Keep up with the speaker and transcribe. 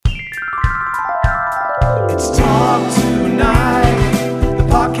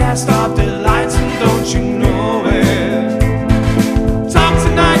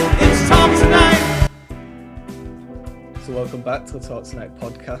welcome back to the Talk Tonight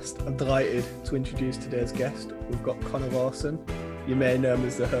podcast. I'm delighted to introduce today's guest. We've got Connor Lawson. You may know him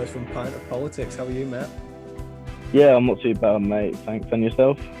as the host from Pint of Politics. How are you, mate? Yeah, I'm not too bad, mate. Thanks. And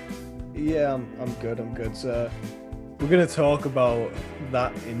yourself? Yeah, I'm good. So we're going to talk about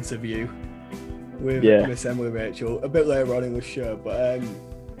that interview with Miss Emily Rachel a bit later on in the show. But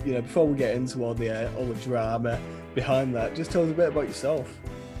before we get into all the drama behind that, just tell us a bit about yourself.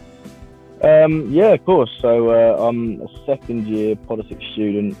 Yeah, of course. So I'm a second year politics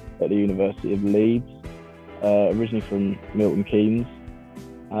student at the University of Leeds, originally from Milton Keynes.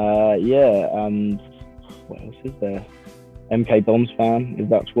 And what else is there? MK Dons fan, if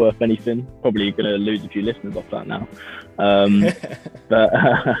that's worth anything. Probably going to lose a few listeners off that now.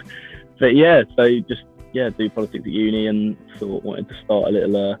 But yeah, so just do politics at uni and wanted to start a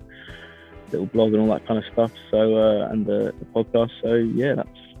little blog and all that kind of stuff. So and the podcast. So yeah, that's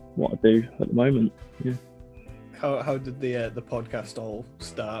what I do at the moment. Yeah. How did the podcast all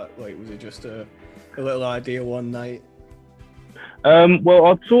start? Like, was it just a little idea one night? Well,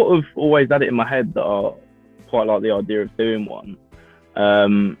 I'd sort of always had it in my head that I quite like the idea of doing one,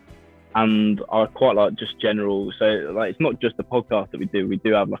 and I quite like just general. So like, it's not just the podcast that we do. We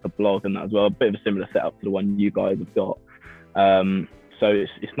do have like a blog and that as well. A bit of a similar setup to the one you guys have got. So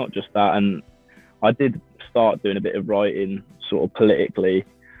it's not just that. And I did start doing a bit of writing, sort of politically,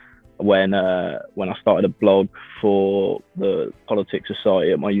 when I started a blog for the Politics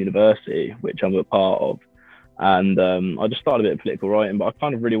Society at my university, which I'm a part of. And I just started a bit of political writing, but I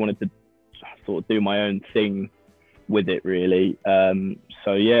kind of really wanted to sort of do my own thing with it, really.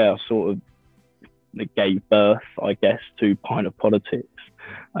 So yeah, I sort of gave birth, I guess, to Pint of Politics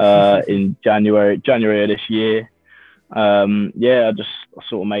in January of this year. I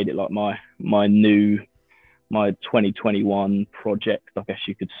sort of made it like my 2021 project, I guess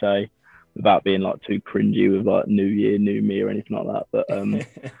you could say, without being like too cringy with like New Year, New Me or anything like that.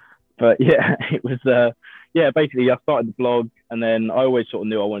 But yeah, it was basically I started the blog, and then I always sort of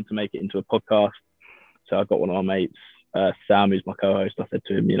knew I wanted to make it into a podcast. So I got one of my mates, Sam, who's my co-host. I said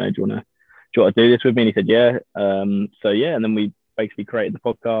to him, do you want to do this with me? And he said, yeah. And then we basically created the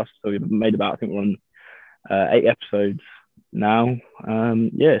podcast. So we've made about, I think we're on 8 episodes now.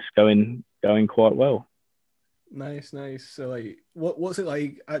 It's going quite well. Nice. So like, what's it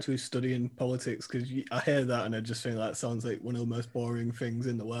like actually studying politics? Because I hear that and I just think that sounds like one of the most boring things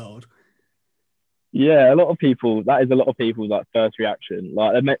in the world. Yeah, that is a lot of people's like first reaction.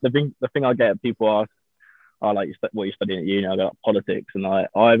 Like the thing I get, people ask, "Oh, like what you're studying at uni?" I go, like, politics, and I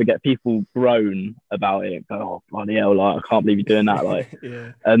either get people groan about it, go, "Oh bloody hell, like I can't believe you're doing that," like,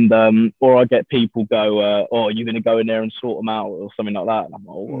 yeah. And or I get people go, "Oh, you're gonna go in there and sort them out," or something like that. And I'm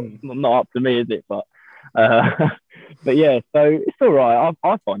like, well, it's not up to me, is it? But but yeah, so it's all right.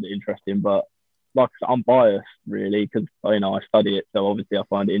 I find it interesting, but like I'm biased really because I study it, so obviously I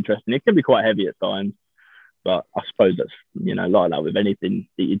find it interesting. It can be quite heavy at times, but I suppose that's like that with anything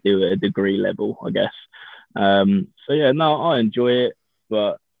that you do at a degree level, I guess. So yeah, no, I enjoy it,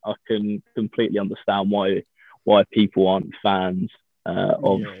 but I can completely understand why people aren't fans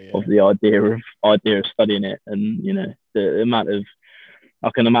of the idea of studying it, and the amount of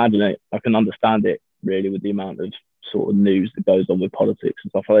I can imagine it, I can understand it really with the amount of sort of news that goes on with politics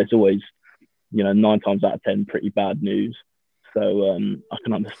and stuff. It's always 9 times out of 10 pretty bad news. So I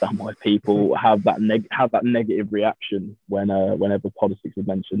can understand why people have that negative reaction whenever politics is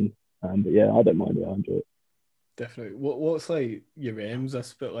mentioned. But yeah, I don't mind it. I enjoy it. Definitely. What's like your aims? I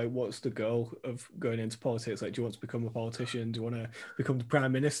suppose, like, what's the goal of going into politics? Like, do you want to become a politician? Do you want to become the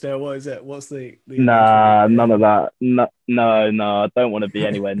prime minister? What is it? What's the Nah, none of that. No, I don't want to be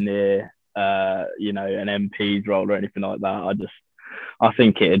anywhere near an MP's role or anything like that. I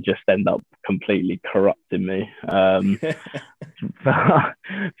think it'd just end up completely corrupting me. But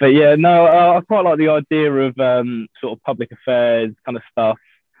yeah, no, I quite like the idea of sort of public affairs kind of stuff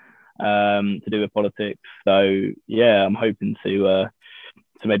to do with politics. So yeah, I'm hoping to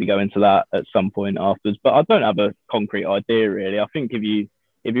maybe go into that at some point afterwards. But I don't have a concrete idea really. I think if you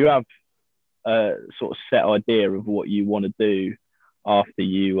have a sort of set idea of what you want to do after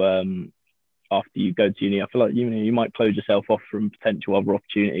you go to uni, I feel like you might close yourself off from potential other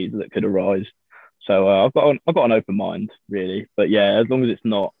opportunities that could arise. So I've got an open mind really. But yeah, as long as it's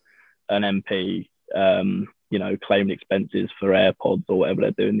not an MP claiming expenses for AirPods or whatever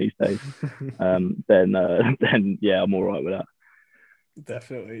they're doing these days, then yeah, I'm all right with that.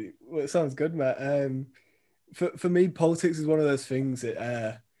 Definitely. Well, it sounds good, Matt. For me, politics is one of those things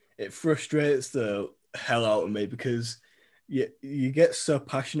that it frustrates the hell out of me because you get so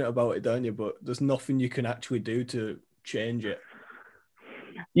passionate about it, don't you? But there's nothing you can actually do to change it.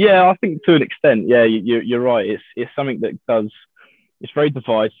 Yeah, I think to an extent, yeah, you're right. It's something that does. It's very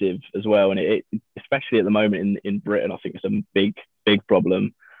divisive as well, and it especially at the moment in Britain, I think it's a big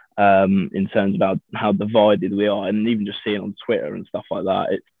problem in terms of how divided we are, and even just seeing on Twitter and stuff like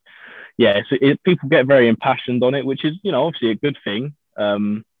that. People get very impassioned on it, which is obviously a good thing.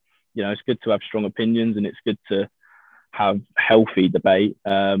 It's good to have strong opinions, and it's good to have healthy debate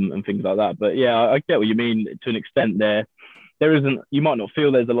and things like that. But yeah, I get what you mean to an extent. There isn't. You might not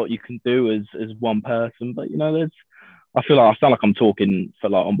feel there's a lot you can do as one person, but there's. I feel like I sound like I'm talking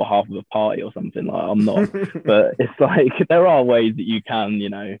for on behalf of a party or something. Like I'm not, but it's like there are ways that you can,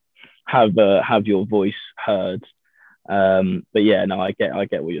 have your voice heard. But yeah, no, I get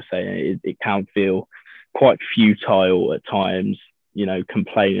what you're saying. It can feel quite futile at times,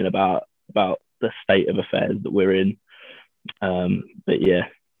 complaining about the state of affairs that we're in. But yeah.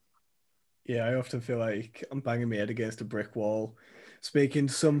 Yeah, I often feel like I'm banging my head against a brick wall, speaking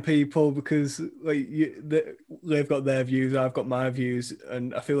to some people because they've got their views, I've got my views,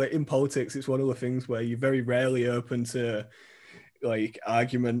 and I feel like in politics it's one of the things where you're very rarely open to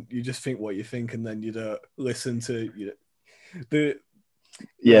argument. You just think what you think, and then you don't listen to I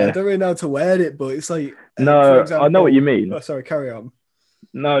don't really know how to word it, but it's like no, for example, I know what you mean. Oh, sorry, carry on.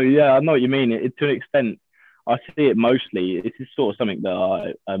 No, yeah, I know what you mean. To an extent, I see it mostly. This is sort of something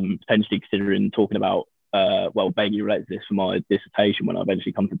that I'm potentially considering talking about. Vaguely related to this for my dissertation when I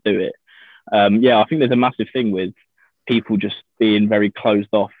eventually come to do it. I think there's a massive thing with people just being very closed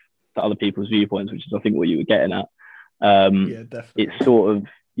off to other people's viewpoints, which is I think what you were getting at. Yeah, definitely. It's sort of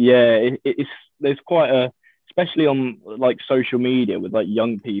it's there's quite a, especially on like social media with like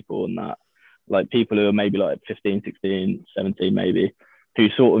young people and that, like people who are maybe like 15, 16, 17 maybe, who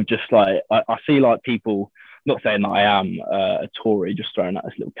sort of just like I see like people, not saying that I am a Tory, just throwing out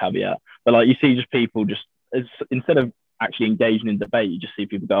this little caveat, but like you see just people just instead of actually engaging in debate, you just see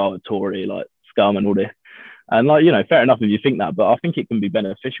people go, oh, Tory, like scum and all this. And like, fair enough if you think that, but I think it can be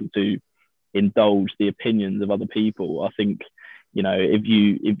beneficial to indulge the opinions of other people. I think,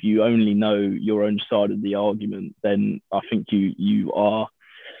 if you only know your own side of the argument, then I think you are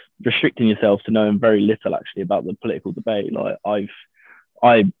restricting yourself to knowing very little actually about the political debate. Like I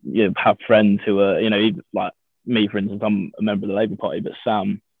have friends who are, like me, for instance, I'm a member of the Labour Party, but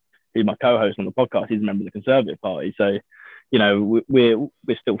Sam, who's my co-host on the podcast, he's a member of the Conservative Party. So, we're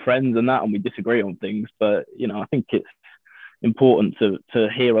still friends and that, and we disagree on things. But, I think it's important to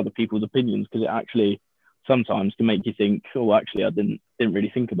hear other people's opinions, because it actually sometimes can make you think, oh, actually, I didn't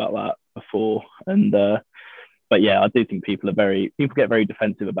really think about that before. And, but yeah, I do think people get very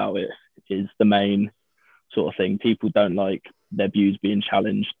defensive about it, is the main sort of thing. People don't like their views being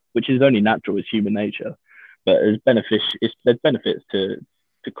challenged, which is only natural, as human nature. But there's benefits to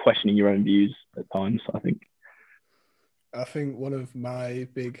questioning your own views at times, I think. I think one of my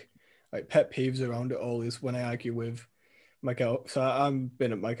big pet peeves around it all is when I argue with my girl. So I've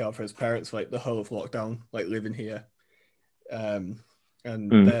been at my girlfriend's parents the whole of lockdown, living here, and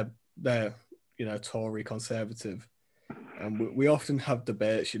they're Tory conservative, and we often have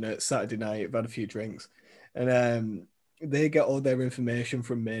debates. It's Saturday night, we've had a few drinks, and they get all their information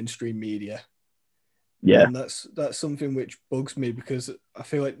from mainstream media. Yeah, and that's something which bugs me, because I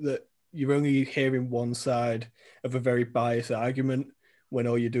feel like that you're only hearing one side of a very biased argument when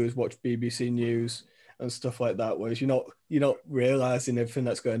all you do is watch BBC News and stuff like that. Whereas you're not realizing everything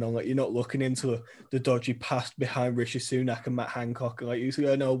that's going on. You're not looking into the dodgy past behind Rishi Sunak and Matt Hancock. You say,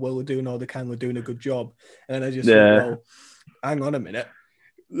 "Oh, well, we're doing all they can, we're doing a good job," and I just think, well, hang on a minute.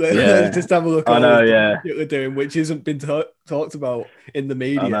 Let's just have a look at all the shit we're doing, which hasn't been talked about in the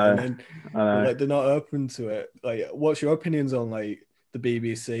media, and then they're not open to it. What's your opinions on the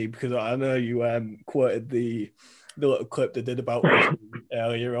BBC? Because I know you quoted the little clip they did about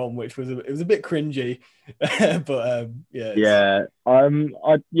earlier on, which was a bit cringy, but I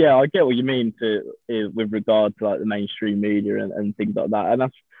get what you mean with regard to the mainstream media and things like that. And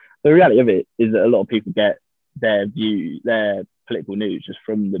that's the reality of it, is that a lot of people get their political news just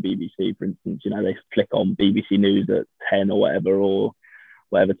from the BBC. For instance, they click on BBC News at 10 or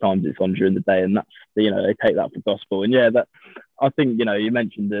whatever times it's on during the day, and that's they take that for gospel. And that I think you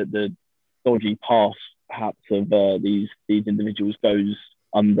mentioned the dodgy past perhaps of these individuals goes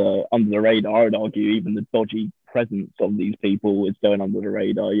under the radar. I would argue even the dodgy presence of these people is going under the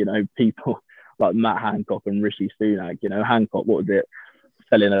radar. People like Matt Hancock and Rishi Sunak. Hancock, what was it,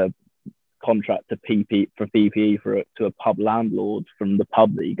 selling a contract to PPE to a pub landlord from the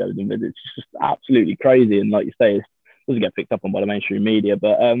pub that he goes and visits. It's just absolutely crazy. And like you say, it doesn't get picked up on by the mainstream media.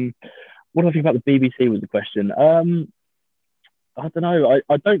 But what do I think about the BBC was the question. I don't know.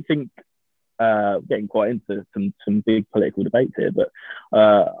 I don't think getting quite into some big political debates here, but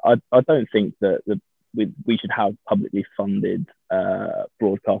I don't think that we should have publicly funded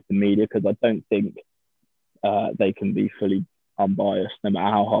broadcasting media, because I don't think they can be fully unbiased no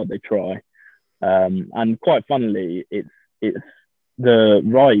matter how hard they try. And quite funnily, it's the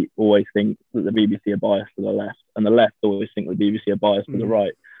right always thinks that the BBC are biased to the left, and the left always think the BBC are biased to the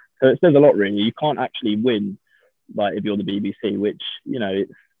right. So it says a lot, really. You can't actually win, like, if you're the BBC, which, you know,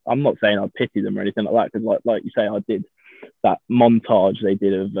 I'm not saying I pity them or anything like that, because like you say, I did that montage they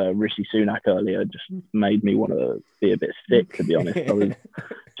did of Rishi Sunak earlier just made me want to be a bit sick, to be honest. I was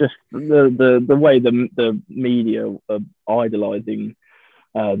just the way the media are idolising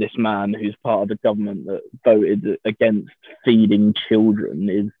this man who's part of the government that voted against feeding children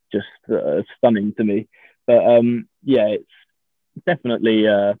is just stunning to me. But yeah, it's definitely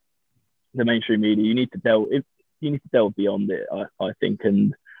the mainstream media. You need to delve beyond it, I think,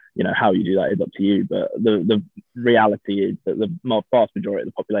 and you know, how you do that is up to you. But the reality is that the vast majority of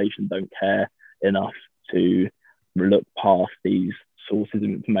the population don't care enough to look past these sources of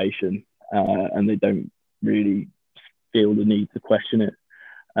information, and they don't really feel the need to question it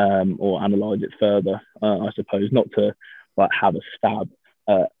or analyze it further. I suppose, not to like have a stab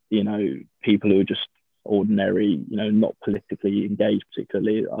at, you know, people who are just ordinary, you know, not politically engaged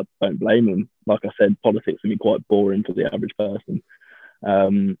particularly. I don't blame them. Like I said, politics can be quite boring for the average person.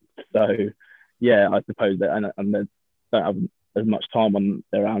 So yeah, I suppose that, and they don't have as much time on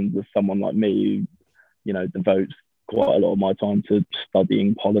their hands as someone like me who, you know, devotes quite a lot of my time to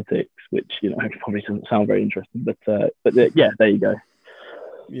studying politics, which, you know, probably doesn't sound very interesting, but yeah, there you go.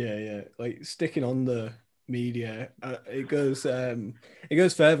 Yeah, like sticking on the media, it goes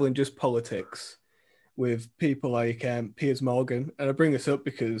further than just politics, with people like Piers Morgan. And I bring this up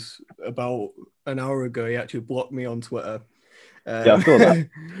because about an hour ago he actually blocked me on Twitter. Yeah, I saw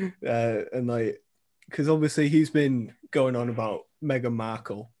that. And like, because obviously he's been going on about Meghan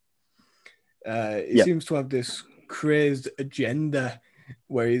Markle. He seems to have this crazed agenda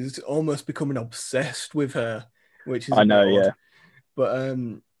where he's almost becoming obsessed with her, which is odd. But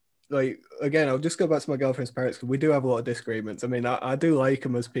like, again, I'll just go back to my girlfriend's parents, because we do have a lot of disagreements. I mean, I do like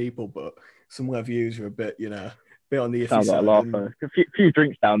them as people, but some of their views are a bit, you know, a bit on the iffy side. Sounds like a laugh. A few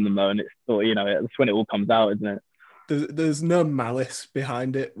drinks down them though, and it's sort of, you know, it's when it all comes out, isn't it? There's no malice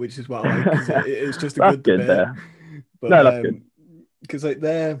behind it, which is what I like, because it's just a good debate. There. But no, that's good. Because like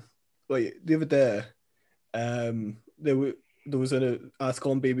the other day, there was an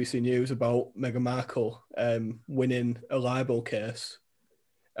article on BBC News about Meghan Markle winning a libel case,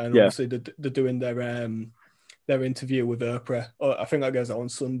 and obviously they're doing their interview with Oprah. I think that goes out on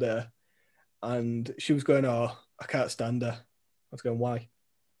Sunday, and she was going, "Oh, I can't stand her." I was going, "Why?"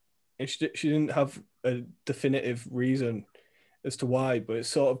 And she didn't have a definitive reason as to why, but it's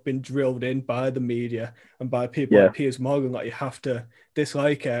sort of been drilled in by the media and by people like Piers Morgan, like, you have to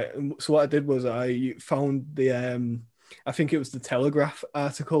dislike her. And so what I did was I found the I think it was the Telegraph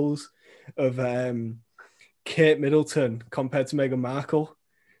articles of Kate Middleton compared to Meghan Markle.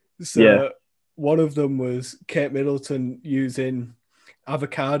 So one of them was Kate Middleton using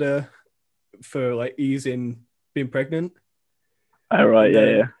avocado for like easing being pregnant. Oh, right,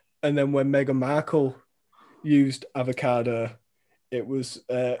 yeah. And then when Meghan Markle used avocado, it was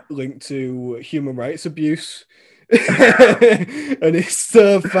linked to human rights abuse. And it's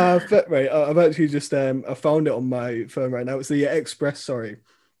so far-fetched, right? I've actually just I found it on my phone right now. It's the Express, sorry.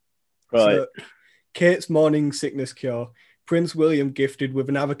 Right. So, Kate's morning sickness cure. Prince William gifted with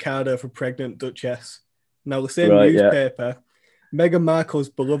an avocado for pregnant Duchess. Now the same newspaper. Meghan Markle's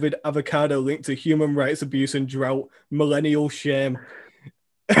beloved avocado linked to human rights abuse and drought. Millennial shame.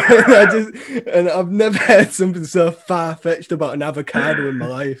 And I've never heard something so far-fetched about an avocado in my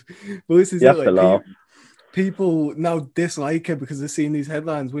life. But this is it, like, people now dislike her because they're seeing these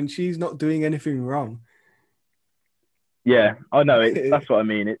headlines when she's not doing anything wrong. Yeah, I know. That's what I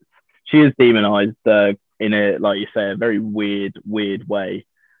mean. She is demonized in a, like you say, a very weird way.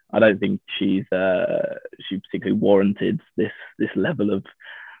 I don't think she particularly warranted this level of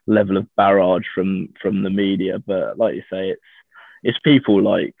barrage from the media. But like you say, it's people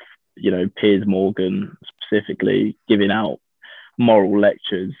like, you know, Piers Morgan specifically giving out moral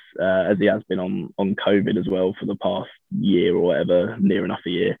lectures, as he has been on COVID as well for the past year or whatever, near enough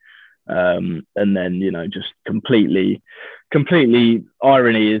a year. And then, you know, just completely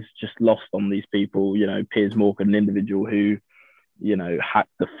irony is just lost on these people. You know, Piers Morgan, an individual who, you know,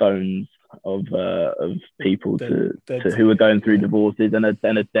 hacked the phones of people who were going through divorces and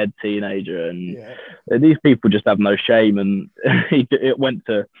a dead teenager, and these people just have no shame. And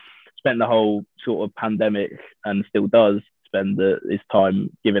spent the whole sort of pandemic, and still does spend his time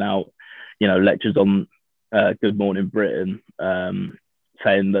giving out lectures on Good Morning Britain,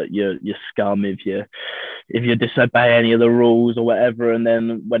 saying that you're scum if you disobey any of the rules or whatever. And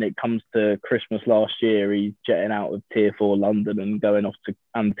then when it comes to Christmas last year, he's jetting out of Tier 4 London and going off to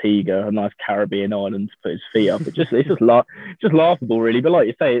Antigua, a nice Caribbean island, to put his feet up. It's just laughable, really. But like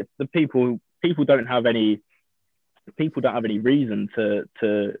you say, it's the people don't have any reason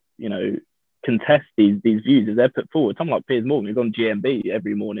to contest these views as they're put forward. Someone like Piers Morgan, who's on GMB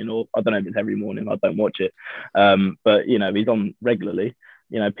every morning, or I don't know if it's every morning, I don't watch it, but he's on regularly.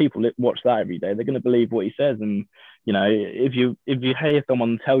 People watch that every day. They're going to believe what he says. And if you hear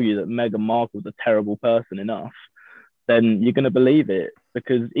someone tell you that Meghan Markle's a terrible person enough, then you're going to believe it,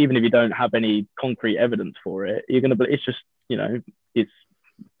 because even if you don't have any concrete evidence for it, you're going to. It's just it's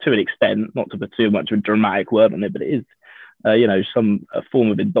to an extent, not to put too much of a dramatic word on it, but it is some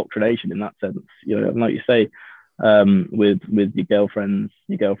form of indoctrination in that sense. Like you say, with your girlfriend's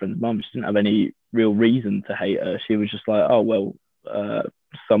mum, she didn't have any real reason to hate her. She was just like, oh well,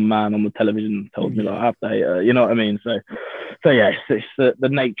 some man on the television told me that I have to hate her. You know what I mean? So yeah, it's the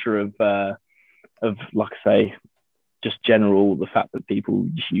nature of like I say, just general, the fact that people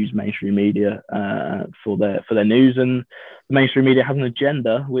just use mainstream media for their news, and the mainstream media has an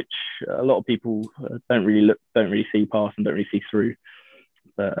agenda which a lot of people don't really see past and don't really see through.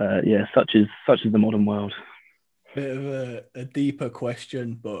 But yeah, such is the modern world. Bit of a deeper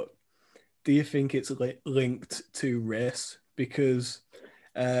question, but do you think it's linked to race? Because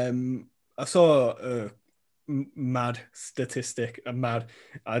I saw a mad statistic. I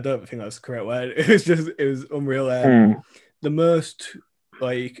don't think that's the correct word. It was unreal. The most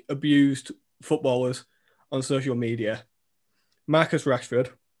abused footballers on social media: Marcus Rashford,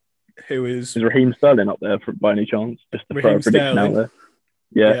 who is Raheem Sterling up there by any chance? Just to throw a prediction out there.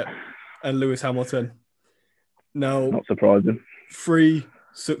 Yeah, and Lewis Hamilton. Now, not surprising. 3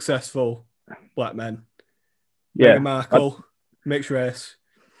 successful black men. Yeah, Meghan Markle, mixed race.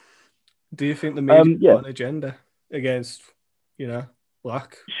 Do you think the media got an agenda against,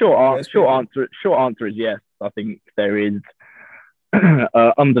 black? Short answer is yes. I think there is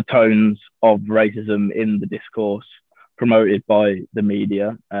undertones of racism in the discourse promoted by the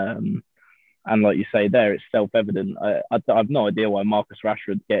media. And like you say there, it's self-evident. I have no idea why Marcus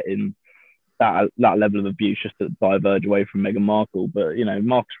Rashford's getting that level of abuse just to diverge away from Meghan Markle. But,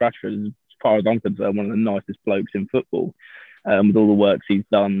 Marcus Rashford is, as far as I'm concerned, one of the nicest blokes in football, with all the works he's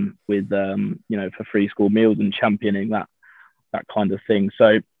done with, for free school meals and championing that kind of thing.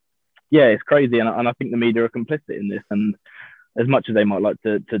 So, yeah, it's crazy. And I think the media are complicit in this. And as much as they might like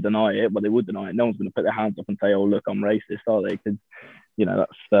to deny it, well, they would deny it. No one's going to put their hands up and say, oh, look, I'm racist, are they? Because,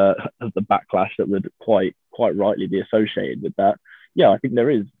 that's the backlash that would quite rightly be associated with that. Yeah, I think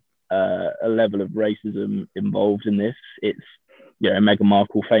there is a level of racism involved in this. It's, Meghan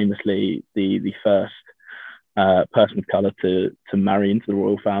Markle, famously the first person of colour to marry into the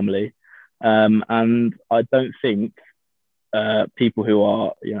royal family. And I don't think people who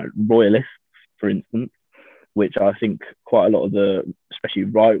are, royalists, for instance, which I think quite a lot of the, especially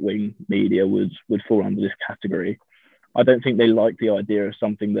right-wing media would fall under this category. I don't think they like the idea of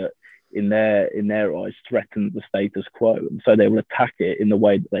something that in their eyes threatens the status quo. And so they will attack it in the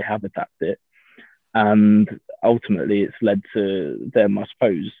way that they have attacked it. And ultimately it's led to them, I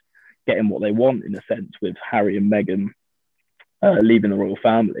suppose, getting what they want in a sense, with Harry and Meghan leaving the royal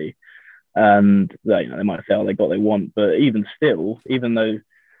family. And they might say, oh, they got what they want, but even still, even though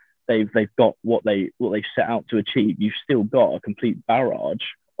they've got what they set out to achieve, you've still got a complete barrage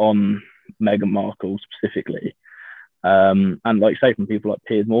on Meghan Markle specifically. And like say, from people like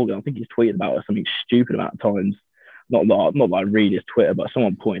Piers Morgan, I think he's tweeted about her something stupid amount of times. Not that I read his Twitter, but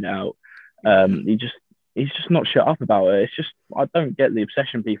someone pointed out he's just not shut up about it. It's just, I don't get the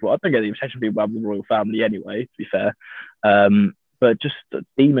obsession people have with the royal family anyway, to be fair. But just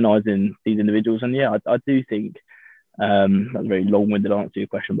demonising these individuals. And yeah, I do think that's a very long-winded answer to your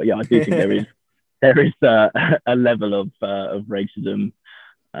question, but yeah, I do think there is a level of racism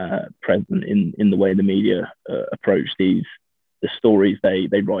present in the way the media approach the stories they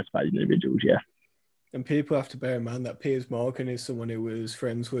write about individuals. Yeah. And people have to bear in mind that Piers Morgan is someone who was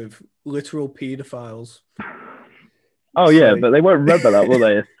friends with literal paedophiles. Oh, so, yeah, but they won't remember that, will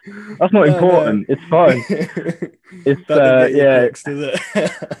they? That's not important. No. It's fine. It's yeah, clicks, does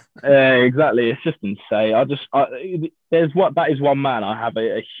it? Yeah, exactly. It's just insane. That is one man I have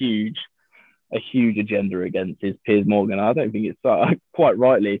a huge agenda against, is Piers Morgan. I don't think it's quite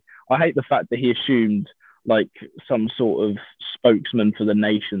rightly. I hate the fact that he assumed like some sort of spokesman for the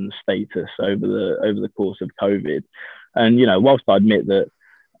nation status over the course of COVID. And, whilst I admit that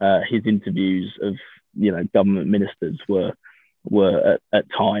his interviews of, government ministers were were at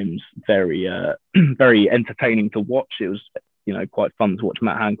times very very entertaining to watch. It was, you know, quite fun to watch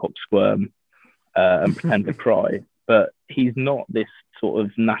Matt Hancock squirm and pretend to cry. But he's not this sort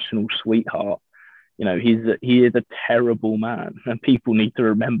of national sweetheart. You know, he is a terrible man, and people need to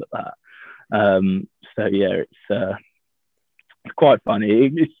remember that. So yeah, it's quite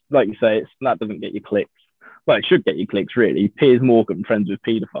funny. It's like you say, that doesn't get you clicks. Well, it should get you clicks, really. Piers Morgan, friends with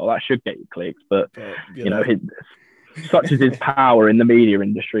paedophile, that should get you clicks. But you know, such as his power in the media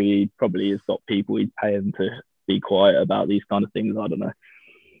industry, he probably has got people he'd pay him to be quiet about these kind of things. I don't know.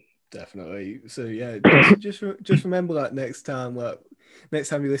 Definitely. So yeah, just remember that next time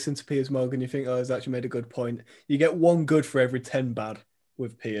you listen to Piers Morgan, you think, oh, he's actually made a good point. You get one good for every 10 bad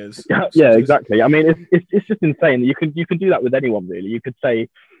with Piers. Yeah, exactly. I mean, it's just insane. You can do that with anyone, really. You could say,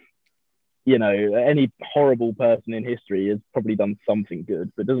 you know, any horrible person in history has probably done something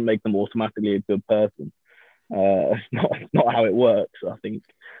good, but it doesn't make them automatically a good person. It's not how it works. I think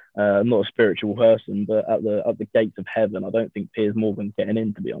I'm not a spiritual person, but at the gates of heaven, I don't think Piers Morgan's getting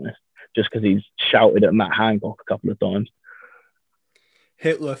in, to be honest, just because he's shouted at Matt Hancock a couple of times.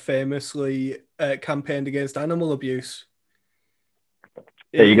 Hitler famously campaigned against animal abuse.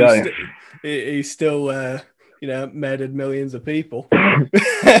 There you go. He still murdered millions of people.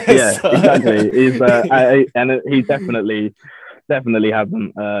 Yeah, exactly. And he definitely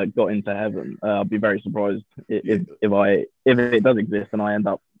hasn't got into heaven. I'll be very surprised if it does exist and I end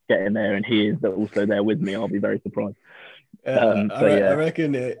up getting there and he is also there with me. I'll be very surprised. I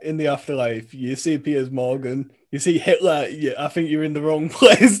reckon in the afterlife, you see Piers Morgan, you see Hitler. I think you're in the wrong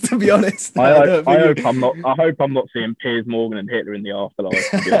place, to be honest. I hope I'm not seeing Piers Morgan and Hitler in the afterlife,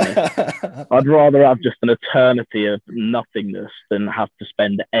 to be honest. I'd rather have just an eternity of nothingness than have to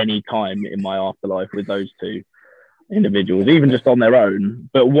spend any time in my afterlife with those two individuals, even just on their own.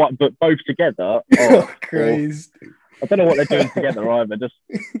 But both together. Oh, crazy. I don't know what they're doing together either. Just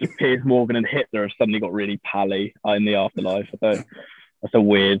Piers Morgan and Hitler have suddenly got really pally in the afterlife. That's a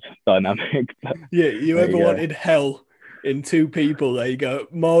weird dynamic. But, yeah, you ever wanted hell in two people? There you go,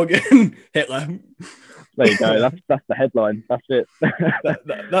 Morgan, Hitler. There you go. That's the headline. That's it.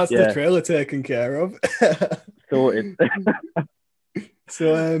 That's the trailer taken care of. Sorted.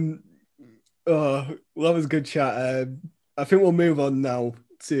 So that was a good chat. I think we'll move on now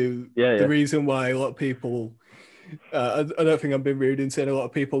to the reason why a lot of people. I don't think I've been rude in saying a lot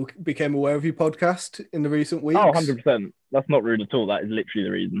of people became aware of your podcast in the recent weeks. Oh, 100%. That's not rude at all. That is literally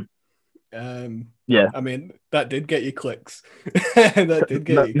the reason. I mean, that did get you clicks. That did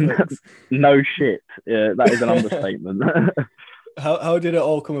get you clicks. No shit. Yeah, that is an understatement. How did it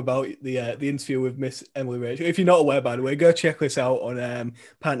all come about, the interview with Miss Emily Rachel? If you're not aware, by the way, go check this out on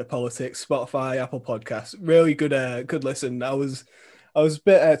Pint of Politics, Spotify, Apple Podcasts. Really good listen. I was a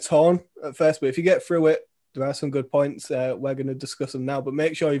bit torn at first, but if you get through it, there are some good points. We're going to discuss them now, but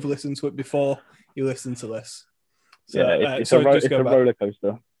make sure you've listened to it before you listen to this. So, it's a roller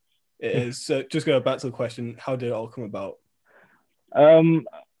coaster. It is. So just go back to the question, how did it all come about?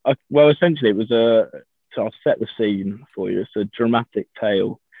 Well, essentially, it was so I'll set the scene for you. It's a dramatic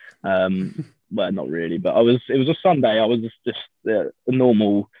tale. Well, not really, but it was a Sunday. I was just a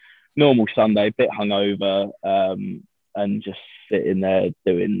normal Sunday, a bit hungover, and just sitting there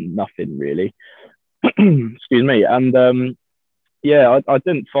doing nothing really. Excuse me. And I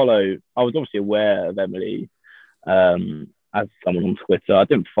didn't follow. I was obviously aware of Emily as someone on Twitter. I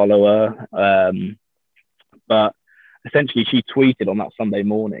didn't follow her, but essentially she tweeted on that Sunday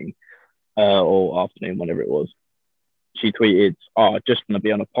morning or afternoon, whenever it was. She tweeted, just going to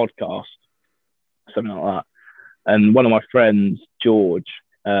be on a podcast, something like that. And one of my friends, George,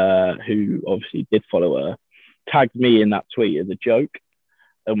 who obviously did follow her, tagged me in that tweet as a joke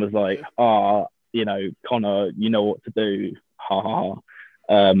and was like, Connor, you know what to do, ha ha ha.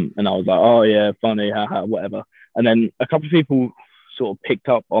 And I was like, oh yeah, funny, haha, whatever. And then a couple of people sort of picked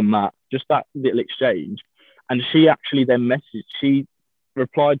up on that, just that little exchange. And she actually then she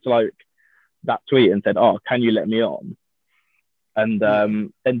replied to like that tweet and said, can you let me on? And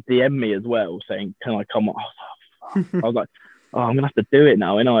then DM me as well saying, can I come on? I was like, I'm gonna have to do it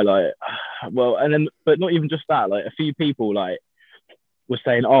now, and I like, well, and then, but not even just that, like a few people like were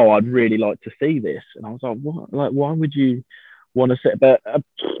saying, I'd really like to see this, and I was like, what? Like, why would you want to sit? But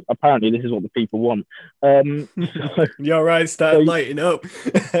apparently, this is what the people want. So, you're right. Start lighting up.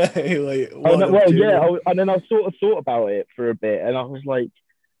 Like, and then I sort of thought about it for a bit, and I was like,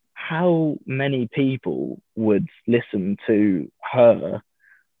 how many people would listen to her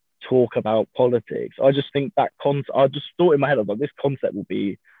talk about politics? I just think that I just thought in my head, I was like, this concept will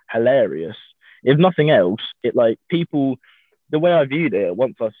be hilarious. If nothing else, it like people. The way I viewed it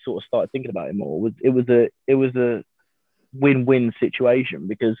once I sort of started thinking about it more was it was win-win situation,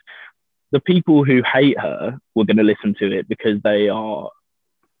 because the people who hate her were going to listen to it because they are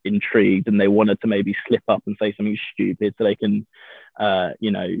intrigued and they wanted to maybe slip up and say something stupid so they can,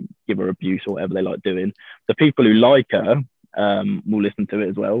 give her abuse or whatever they like doing. The people who like her will listen to it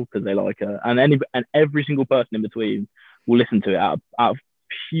as well because they like her, and every single person in between will listen to it out of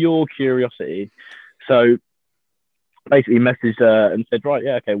pure curiosity. So basically messaged her and said, right,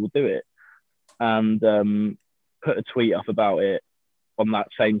 yeah, okay, we'll do it, and put a tweet up about it on that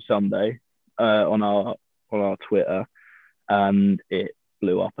same Sunday on our Twitter, and it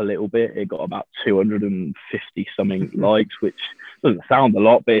blew up a little bit. It got about 250 something likes, which doesn't sound a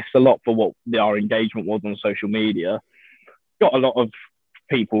lot, but it's a lot for what our engagement was on social media. Got a lot of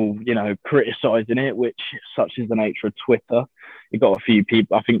people, criticizing it, which such is the nature of Twitter. It got a few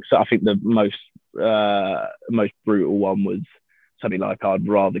people. I think the most brutal one was something like, "I'd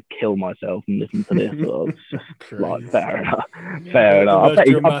rather kill myself than listen to this." So it's just like, fair enough. Fair enough. The most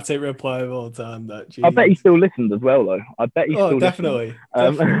dramatic reply of all time. I bet he still listened as well, though. I bet he still definitely.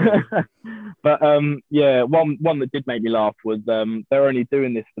 Definitely. But yeah, one that did make me laugh was they're only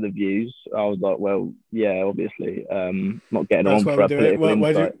doing this for the views. I was like, well, yeah, obviously, not getting on for a political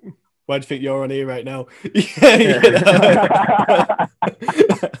insight. Why do you think you're on here right now?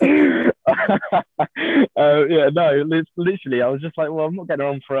 Literally, I was just like, well, I'm not getting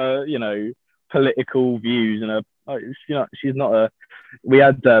on for political views, and she's not a. We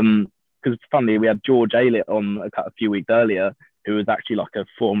had because funny, we had George Aylett on a few weeks earlier, who was actually like a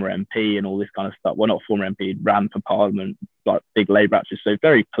former MP and all this kind of stuff. Well, not former MP, ran for Parliament, like big Labour activist, so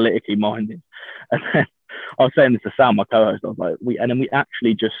very politically minded. And then I was saying this to Sam, my co-host. I was like, we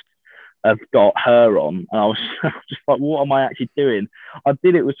actually just have got her on, and I was just like, what am I actually doing? I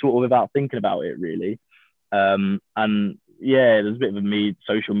did it sort of without thinking about it really, and yeah, there's a bit of a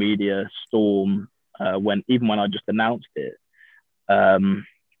social media storm when I just announced it,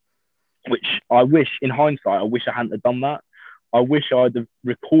 which I wish, in hindsight, I hadn't have done that. I wish I'd have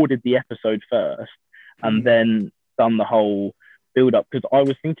recorded the episode first and then done the whole build up, because I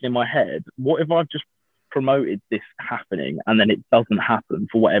was thinking in my head, what if I've just promoted this happening and then it doesn't happen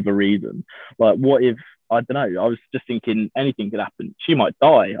for whatever reason? Like, what if, I don't know, I was just thinking anything could happen. She might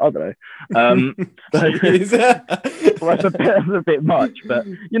die, I don't know. That's a bit much, but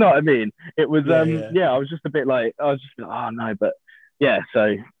you know what I mean? It was I was just a bit like, oh no, but yeah,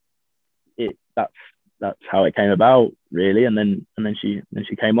 so that's how it came about really, and then she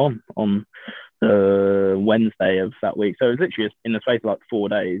came on the Wednesday of that week. So it was literally in the space of like 4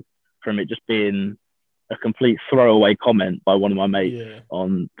 days from it just being a complete throwaway comment by one of my mates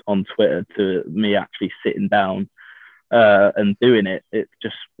on Twitter to me actually sitting down and doing it. It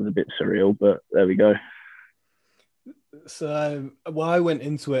just was a bit surreal, but there we go. So I went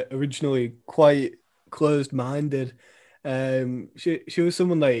into it originally quite closed-minded. She was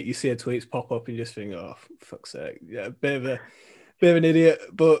someone like you see her tweets pop up and you just think, oh, fuck's sake, yeah, bit of an idiot.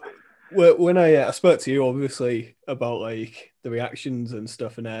 But when I spoke to you obviously about like the reactions and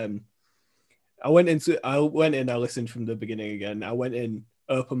stuff, and I listened from the beginning again. I went in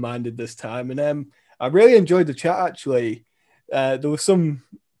open-minded this time, and I really enjoyed the chat actually. There were some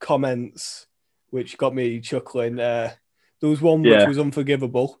comments which got me chuckling. There was one which was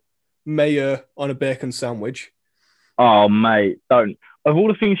unforgivable. Mayor on a bacon sandwich. Oh, mate, don't. Of all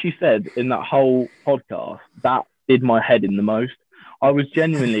the things she said in that whole podcast, that did my head in the most. I was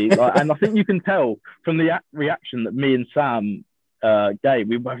genuinely like, and I think you can tell from the reaction that me and Sam gave.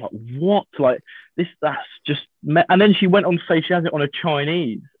 We were like, what? Like this? That's just. And then she went on to say she has it on a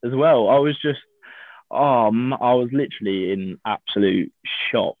Chinese as well. I was just, I was literally in absolute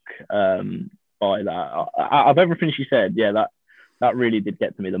shock by that. Of everything she said, that really did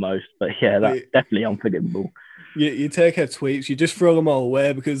get to me the most. But yeah, that's definitely unforgivable. You take her tweets, you just throw them all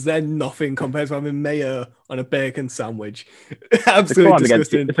away because they're nothing compared to having mayo on a bacon sandwich. Absolutely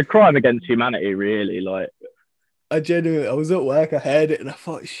disgusting. It's a crime against humanity, really. Like, I was at work, I heard it, and I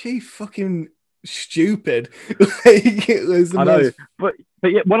thought, she fucking stupid. Like, it was I know, but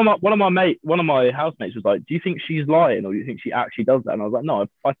yeah, one of my housemates was like, "Do you think she's lying, or do you think she actually does that?" And I was like, "No,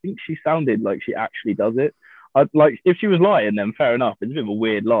 I think she sounded like she actually does it. Like, if she was lying, then fair enough. It's a bit of a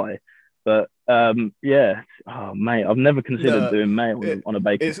weird lie." But yeah, oh mate, I've never considered doing mayo on a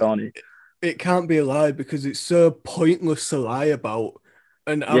bacon sarnie. It can't be a lie because it's so pointless to lie about,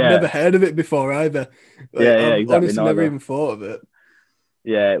 and I've never heard of it before either. Like, I've honestly never even thought of it.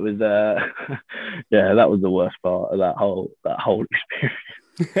 Yeah, it was. Yeah, that was the worst part of that whole experience.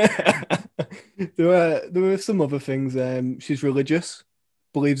 There were some other things. She's religious,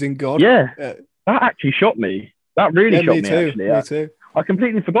 believes in God. Yeah, that actually shocked me. That really shocked me. Actually, me too. I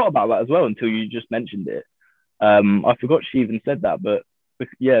completely forgot about that as well until you just mentioned it. I forgot she even said that, but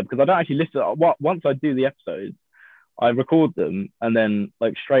yeah, because I don't actually listen. Once I do the episodes, I record them and then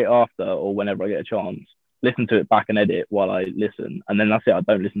like straight after or whenever I get a chance, listen to it back and edit while I listen, and then that's it. I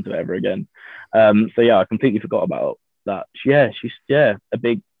don't listen to it ever again. So yeah, I completely forgot about that. She's a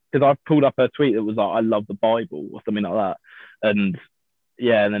big, because I pulled up her tweet that was like, "I love the Bible" or something like that, and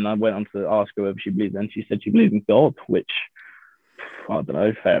yeah, and then I went on to ask her whether she believes, and she said she believes in God, which I don't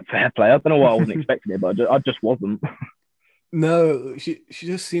know, fair play. I don't know why I wasn't expecting it, but I just wasn't. No, she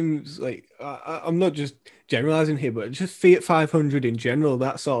just seems like I'm not just generalizing here, but just Fiat 500 in general,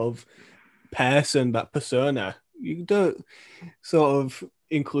 that sort of person, that persona, you don't sort of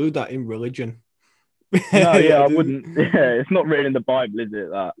include that in religion. No, yeah, I wouldn't. Yeah, it's not written in the Bible, is it?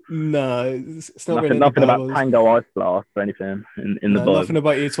 That no, it's not written in the nothing about Bible. Tango Ice Blast or anything in the No, Bible. nothing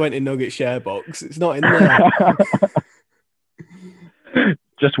about your 20 nugget share box. It's not in there.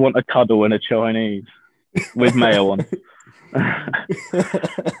 Just want a cuddle and a Chinese with mayo on.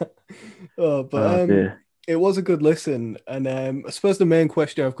 It was a good listen, and I suppose the main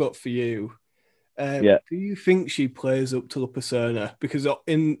question I've got for you, do you think she plays up to the persona? Because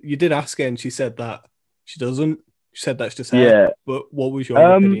you did ask her, and she said that she doesn't. She said that's just her. Yeah. But what was your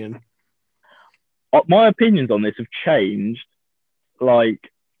opinion? My opinions on this have changed, like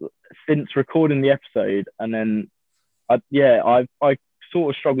since recording the episode, and then I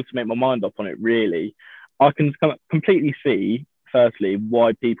sort of struggled to make my mind up on it. Really, I can completely see, firstly,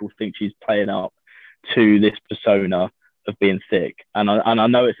 why people think she's playing up to this persona of being sick, and I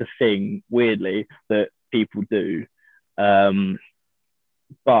know it's a thing, weirdly, that people do. But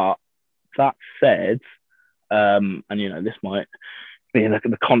that said, and you know, this might be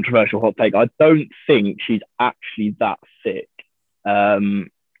the controversial hot take, I don't think she's actually that sick.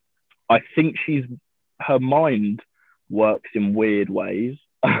 I think her mind works in weird ways.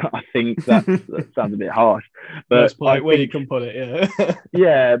 I think that sounds a bit harsh, but that's polite way you can put it. Yeah.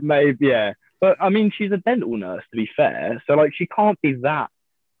 Yeah, maybe. Yeah, but I mean, she's a dental nurse, to be fair. So like, she can't be that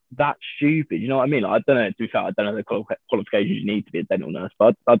stupid. You know what I mean? Like, I don't know. To be fair, I don't know the qualifications you need to be a dental nurse,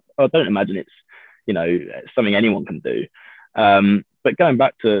 but I don't imagine it's, you know, something anyone can do. But going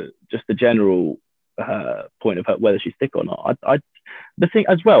back to just the general point of whether she's sick or not, the thing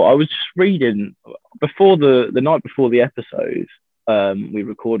as well, I was just reading before the night before the episode, we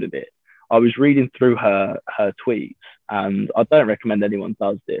recorded it. I was reading through her tweets, and I don't recommend anyone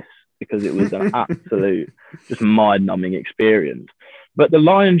does this because it was an absolute just mind-numbing experience. But the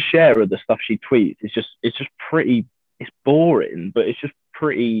lion's share of the stuff she tweets is just pretty, it's boring, but it's just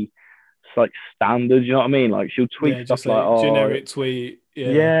pretty, it's like standard, you know what I mean? Like, she'll tweet stuff like generic tweet.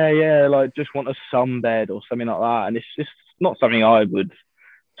 Yeah, like just want a sunbed or something like that. And it's just not something I would,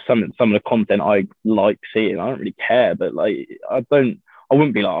 some of the content I like seeing. I don't really care, but like, I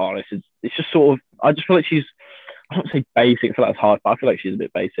wouldn't be like, oh, it's just sort of, I just feel like she's, I don't say basic, I feel like it's hard, but I feel like she's a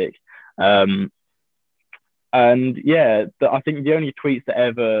bit basic. And yeah, I think the only tweets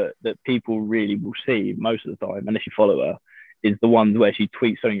that people really will see most of the time, unless you follow her, is the ones where she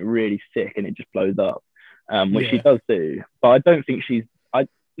tweets something really sick and it just blows up, which she does do. But I don't think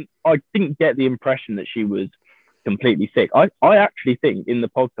I didn't get the impression that she was completely sick. I actually think in the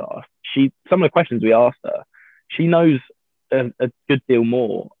podcast, some of the questions we asked her, she knows a good deal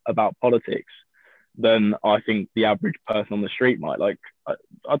more about politics than I think the average person on the street might. Like, I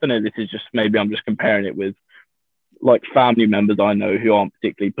don't know, this is just, maybe I'm just comparing it with like family members I know who aren't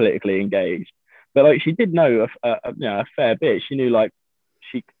particularly politically engaged, but like, she did know a fair bit. She knew, like,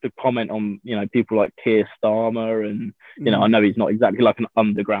 she could comment on, you know, people like Keir Starmer, and you know, I know he's not exactly like an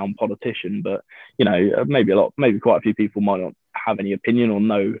underground politician, but you know, maybe quite a few people might not have any opinion or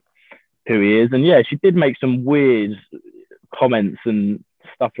know who he is. And yeah, she did make some weird comments and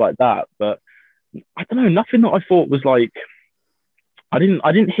stuff like that, but I don't know, nothing that I thought was like, I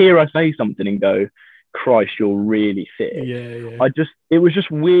didn't hear her say something and go, Christ, you're really sick. Yeah. It was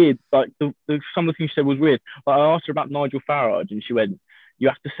just weird. Like, some of the things she said was weird. Like, I asked her about Nigel Farage, and she went, you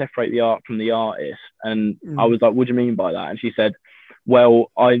have to separate the art from the artist. And I was like, what do you mean by that? And she said,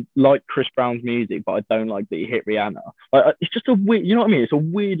 well, I like Chris Brown's music, but I don't like that he hit Rihanna. Like, it's just a weird, you know what I mean? It's a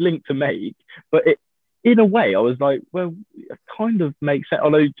weird link to make, but in a way, I was like, well, it kind of makes sense.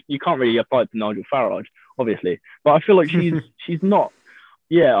 Although you can't really apply it to Nigel Farage, obviously. But I feel like she's not.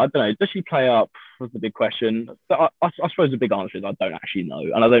 Yeah, I don't know. Does she play up? Was the big question. But I suppose the big answer is I don't actually know,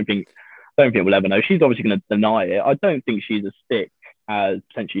 and I don't think we'll ever know. She's obviously going to deny it. I don't think she's as sick as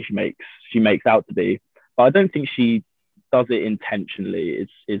potentially she makes out to be. But I don't think she does it intentionally.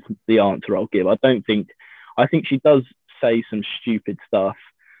 Is the answer I'll give. I think she does say some stupid stuff,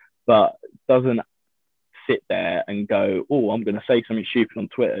 but doesn't sit there and go, oh, I'm going to say something stupid on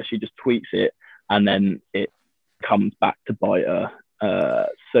Twitter. She just tweets it, and then it comes back to bite her.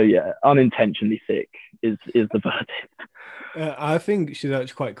 So yeah, unintentionally sick is the verdict. I think she's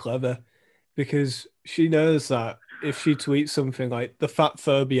actually quite clever because she knows that if she tweets something like the fat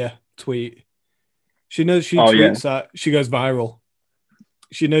phobia tweet, she knows she tweets that she goes viral.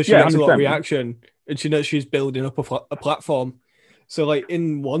 She knows she gets 100%. A lot of reaction, and she knows she's building up a platform. So, like,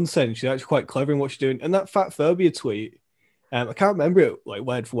 in one sense, she's actually quite clever in what she's doing. And that fat phobia tweet, I can't remember it like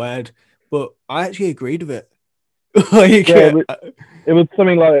word for word, but I actually agreed with it. Like, yeah, it was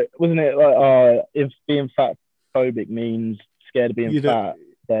something like, wasn't it like, if being fat phobic means scared of being fat,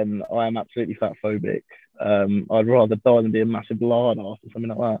 then I am absolutely fat phobic. I'd rather die than be a massive lard ass or something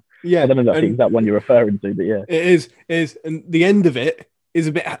like that. Yeah, I don't know if that's the exact one you're referring to, but yeah, it is. And the end of it is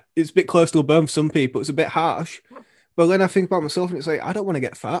it's a bit close to a burn for some people. It's a bit harsh, but then I think about myself and it's like I don't want to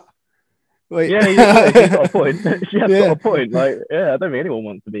get fat. Like, yeah, she's got a point. She has got a point. Like, yeah, I don't think anyone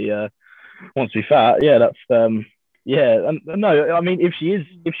wants to be fat. Yeah, that's yeah. And no, I mean, if she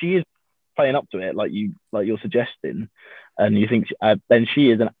is playing up to it, like you're suggesting, and you think, then she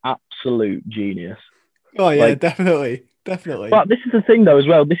is an absolute genius. Oh yeah, like, definitely. But this is the thing though as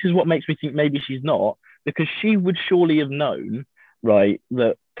well. This is what makes me think maybe she's not, because she would surely have known, right,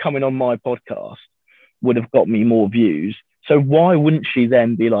 that coming on my podcast would have got me more views. So why wouldn't she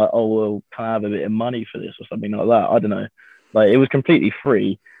then be like, oh, well, can I have a bit of money for this or something like that? I don't know. Like, it was completely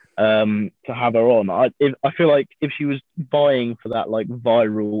free to have her on. I feel like if she was vying for that like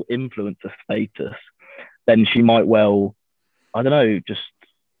viral influencer status, then she might well, I don't know, just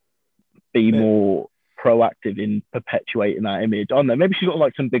be more proactive in perpetuating that image. I don't know. Maybe she's got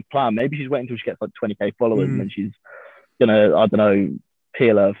like some big plan. Maybe she's waiting until she gets like 20k followers and then she's gonna, I don't know,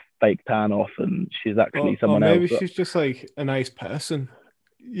 peel her fake tan off and she's actually someone else. Maybe she's just like a nice person,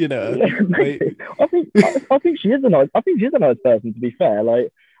 you know. Yeah, like, I think she is a nice person, to be fair.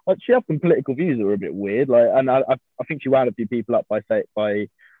 Like she has some political views that were a bit weird. Like, and I think she wound a few people up by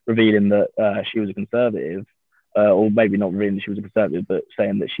revealing that she was a conservative. Or maybe not revealing that she was a conservative, but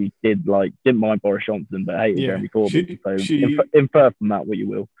saying that she didn't mind Boris Johnson, but hated Jeremy Corbyn. Infer from that what you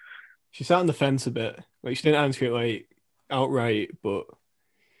will. She sat on the fence a bit. Like, she didn't answer it like outright, but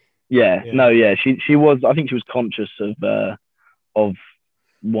she was. I think she was conscious of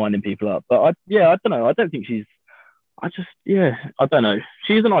winding people up. But I don't know. I don't think she's. I don't know.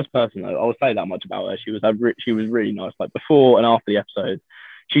 She's a nice person though. I will say that much about her. She was really nice. Like before and after the episode,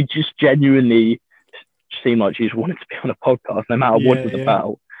 she just genuinely seemed like she just wanted to be on a podcast, no matter what it was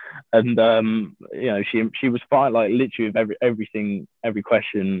about. And she was fine. Like literally with every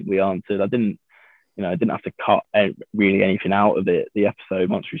question we answered. I didn't have to cut really anything out of it. The episode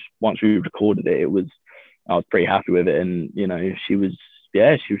once we recorded it, I was pretty happy with it. And she was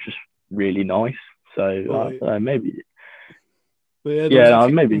just really nice. So maybe.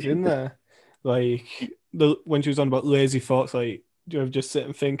 But maybe in there, like when she was on about lazy thoughts, like just sit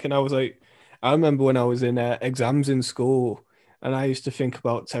and think, and I was like, I remember when I was in exams in school, and I used to think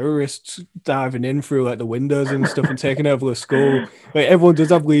about terrorists diving in through like the windows and stuff and taking over the school. Like everyone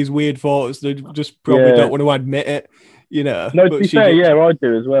does have these weird thoughts. They just probably don't want to admit it, No, to be fair, I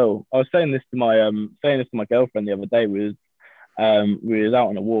do as well. I was saying this to my girlfriend the other day. We was out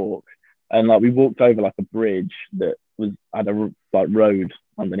on a walk, and like we walked over like a bridge that had a like road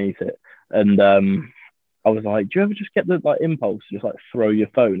underneath it, and I was like, do you ever just get the like impulse to just like throw your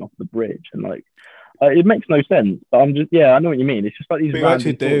phone off the bridge? And like, it makes no sense. But I'm just, I know what you mean. It's just like these. You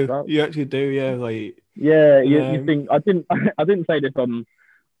actually do. Thoughts, right? You actually do, yeah. Like, yeah, you think I didn't say this on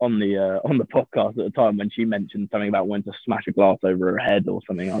the podcast at the time when she mentioned something about when to smash a glass over her head or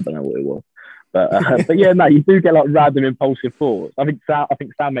something. I don't know what it was, but yeah, no, you do get like random impulsive thoughts. I think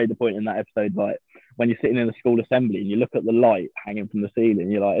Sam made the point in that episode, like when you're sitting in the school assembly and you look at the light hanging from the ceiling,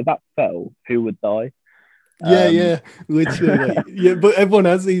 you're like, if that fell, who would die? Literally, but everyone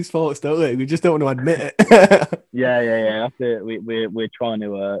has these thoughts, don't they? We just don't want to admit it. yeah, that's it. We're trying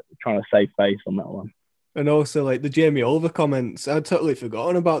to save face on that one. And also, like the Jamie Oliver comments, I'd totally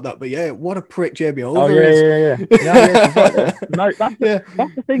forgotten about that. But yeah, what a prick Jamie Oliver is. Yeah. No, that's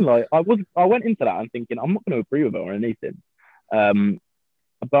the thing. Like, I went into that and thinking I'm not going to agree with her on anything.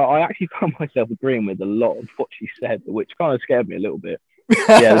 But I actually found myself agreeing with a lot of what she said, which kind of scared me a little bit.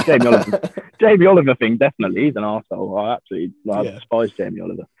 Yeah, the Jamie Oliver thing, definitely. He's an arsehole. I despise Jamie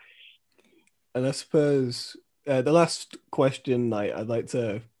Oliver. And I suppose the last question I'd like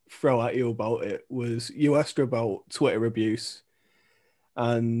to throw at you about it was, you asked her about Twitter abuse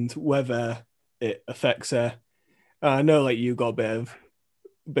and whether it affects her. I know like you got a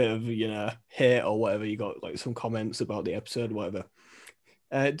bit of hate or whatever. You got like some comments about the episode, whatever.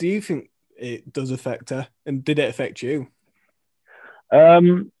 Do you think it does affect her, and did it affect you?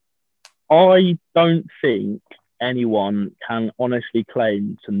 I don't think anyone can honestly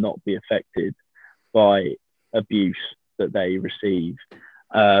claim to not be affected by abuse that they receive.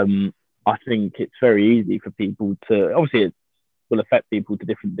 I think it's very easy for people to, obviously it will affect people to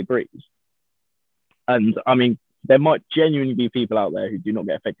different degrees. And I mean, there might genuinely be people out there who do not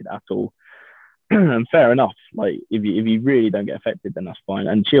get affected at all. And fair enough. Like if you really don't get affected, then that's fine.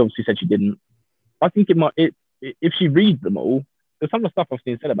 And she obviously said she didn't. I think if she reads them all, because some of the stuff I've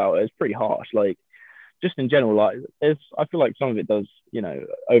seen said about her is pretty harsh. Like just in general, like I feel like some of it does,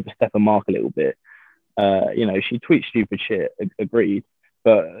 overstep a mark a little bit. She tweets stupid shit, agreed.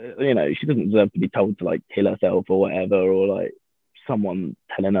 But, she doesn't deserve to be told to like kill herself or whatever, or like someone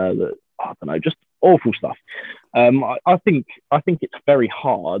telling her that, I don't know, just awful stuff. I think it's very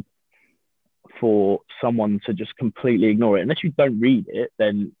hard for someone to just completely ignore it. Unless you don't read it,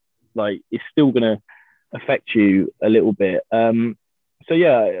 then like it's still going to affect you a little bit. So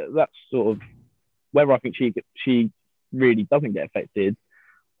yeah, that's sort of whether I think she really doesn't get affected.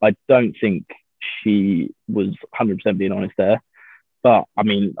 I don't think she was 100% being honest there. But I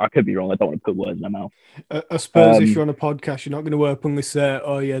mean, I could be wrong. I don't want to put words in my mouth. I suppose if you're on a podcast, you're not going to openly say,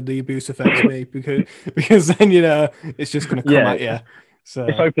 "Oh yeah, the abuse affects me," because then it's just going to come at you. So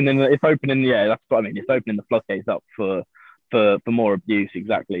it's opening. Yeah, that's what I mean. It's opening the floodgates up for more abuse.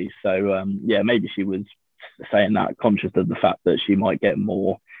 Exactly. So yeah, maybe she was saying that conscious of the fact that she might get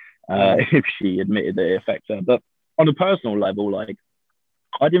more if she admitted that it affects her. But on a personal level, like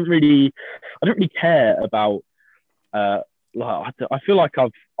I didn't really care about. I feel like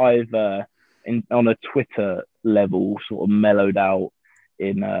I've on a Twitter level sort of mellowed out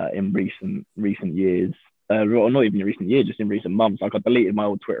in recent years, or not even in recent years, just in recent months. Like I deleted my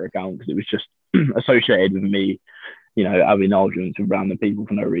old Twitter account because it was just associated with me, having arguments with random people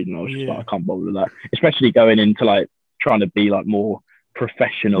for no reason. I was just like, I can't bother with that, especially going into like trying to be like more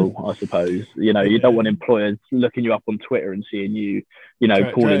professional, I suppose. You don't want employers looking you up on Twitter and seeing you,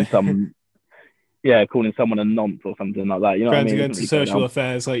 calling someone a nonce or something like that. You know what I mean? To go into social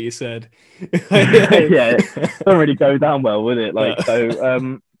affairs, like you said. Yeah, it don't really go down well, would it? Like,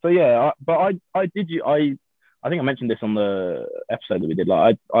 so yeah. But I think I mentioned this on the episode that we did.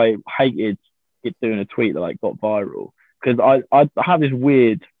 Like, I hated it doing a tweet that like got viral because I have this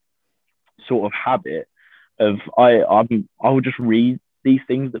weird sort of habit of I will just read these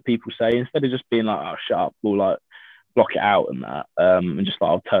things that people say instead of just being like, oh, shut up, or like block it out and that, and just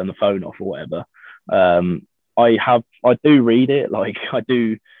like I'll turn the phone off or whatever. I do read it, like I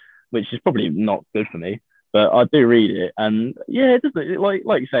do, which is probably not good for me, but I do read it, and yeah, it doesn't like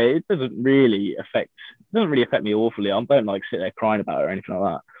you say, it doesn't really affect me awfully. I don't like sit there crying about it or anything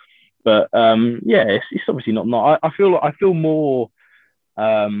like that. But yeah, it's obviously not. I feel more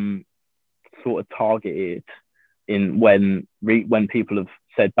sort of targeted in when people have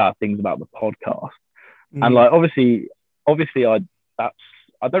said bad things about the podcast, and like obviously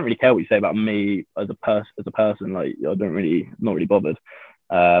I don't really care what you say about me as a person. Like I don't really, not really bothered.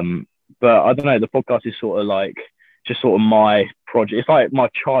 But I don't know. The podcast is sort of like just sort of my project. It's like my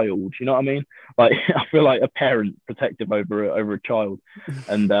child. You know what I mean? Like I feel like a parent protective over a child,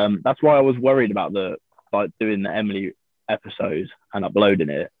 and that's why I was worried about doing the Emily episode and uploading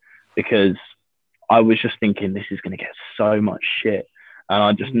it, because I was just thinking this is going to get so much shit, and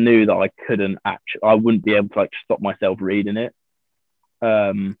I just knew that I wouldn't be able to like stop myself reading it.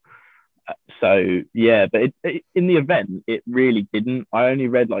 So yeah, but in the event it really didn't. I only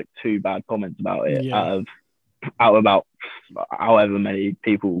read like 2 bad comments about it out of about however many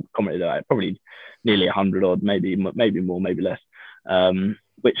people commented on it, probably nearly 100 odd, maybe more, maybe less,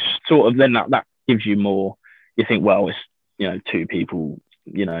 which sort of then that gives you more. You think, well, it's 2 people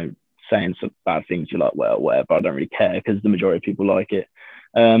saying some bad things, you're like, well, whatever, I don't really care because the majority of people like it.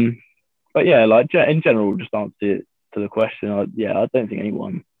 But yeah, like in general, just answer it to the question, I don't think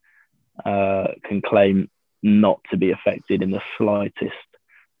anyone can claim not to be affected in the slightest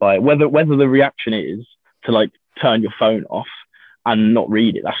by whether the reaction is to like turn your phone off and not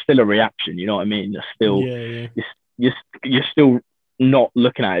read it. That's still a reaction, you know what I mean? You're still you're still not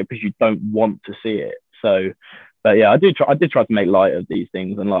looking at it because you don't want to see it. So, but yeah, I did try to make light of these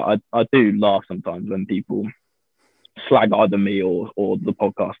things, and like I do laugh sometimes when people slag either me or the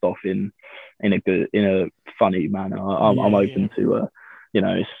podcast off in a funny manner. I'm open to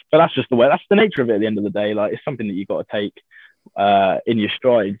but that's just that's the nature of it at the end of the day. Like it's something that you've got to take in your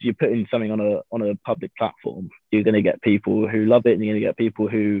strides. You're putting something on a public platform, you're going to get people who love it and you're going to get people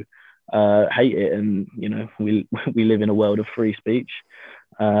who hate it, and we live in a world of free speech.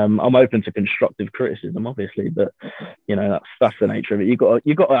 I'm open to constructive criticism, obviously, but that's the nature of it. You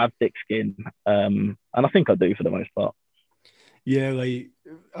got to have thick skin, and I think I do for the most part. Yeah, like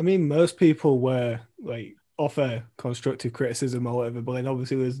I mean, most people were like offer constructive criticism or whatever, but then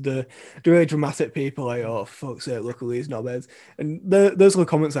obviously there's the really dramatic people like, oh fuck's sake, look at these knobheads, and those little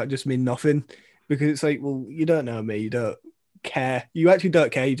comments that just mean nothing, because it's like, well, you don't know me, you don't care, you actually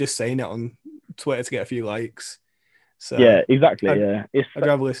don't care, you're just saying it on Twitter to get a few likes. So yeah, exactly. I'd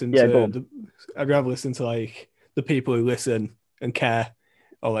rather listen to I'd rather listen to like the people who listen and care,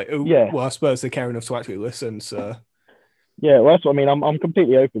 or like, well, I suppose they care enough to actually listen. So yeah, well, that's what I mean. I'm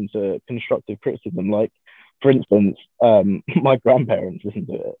completely open to constructive criticism. Like, for instance, my grandparents listen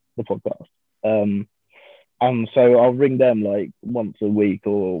to it, the podcast, and so I'll ring them like once a week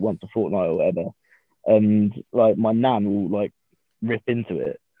or once a fortnight or whatever, and like my nan will like rip into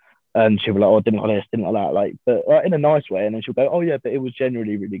it. And she'll be like, "Oh, I didn't like this, didn't like that," like, but in a nice way. And then she'll go, "Oh yeah, but it was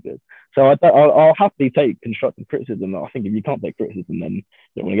generally really good." So I'll happily take constructive criticism. I think if you can't take criticism, then you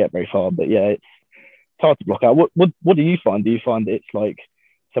don't want to get very far. But yeah, it's hard to block out. What do you find? Do you find it's like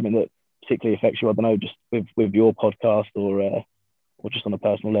something that particularly affects you? I don't know, just with your podcast or just on a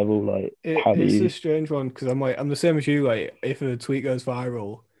personal level. Like, it's a strange one, because I'm the same as you. Like, if a tweet goes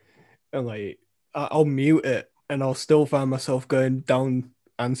viral, and like I'll mute it, and I'll still find myself going down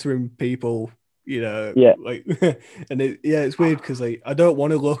answering people, like, and it's weird because like I don't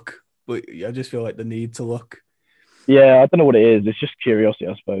want to look, but I just feel like the need to look. Yeah, I don't know what it is. It's just curiosity,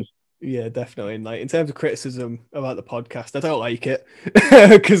 I suppose. Yeah, definitely. And like in terms of criticism about the podcast, I don't like it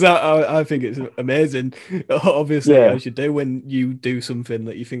because I think it's amazing. Obviously, as you do when you do something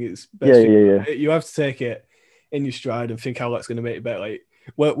that you think it's best. You have to take it in your stride and think how that's going to make it better. Like,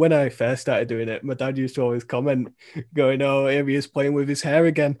 when I first started doing it, my dad used to always comment, going, "Oh, here he is playing with his hair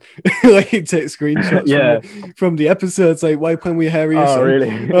again." Like, he'd take screenshots from the episodes, like, "Why are you playing with your hair?" Oh, really?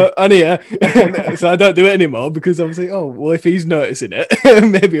 And yeah, so I don't do it anymore because I was like, "Oh, well, if he's noticing it,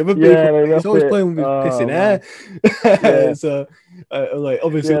 maybe other people." He's always playing with his pissing hair. So, like,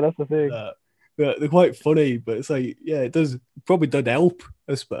 obviously, that's the thing. They're quite funny, but it's like, it probably does help,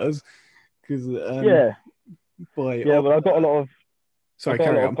 I suppose, because but I got a lot of. Sorry, I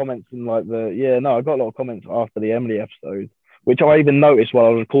got a lot of comments in like I got a lot of comments after the Emily episode, which I even noticed while I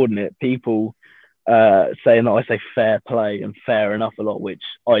was recording it. People saying that I say fair play and fair enough a lot, which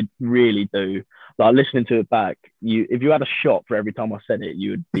I really do. Like, listening to it back, if you had a shot for every time I said it, you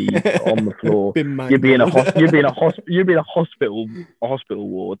would be on the floor. You'd be in a hospital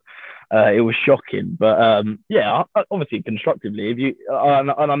ward. It was shocking, but obviously constructively. If you and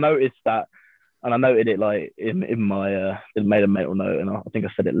I noticed that. And I noted it like in my made a mental note, and I think I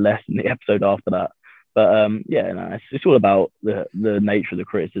said it less in the episode after that. But it's all about the nature of the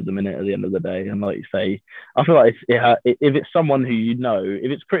criticism in it at the end of the day. And like you say, I feel like if it's someone who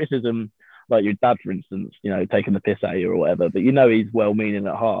if it's criticism like your dad, for instance, taking the piss at you or whatever, but he's well-meaning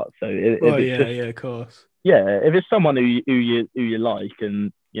at heart. So of course. Yeah, if it's someone who you like,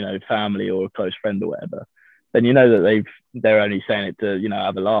 and family or a close friend or whatever, then that they're only saying it to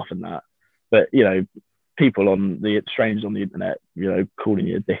have a laugh and that. But people strangers on the internet, calling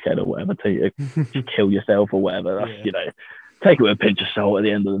you a dickhead or whatever to kill yourself or whatever. That's, take it with a pinch of salt at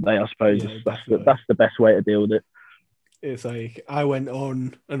the end of the day, I suppose. That's the best way to deal with it. It's like, I went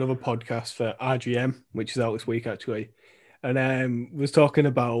on another podcast for RGM, which is out this week actually, and was talking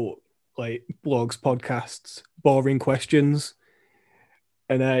about like blogs, podcasts, boring questions.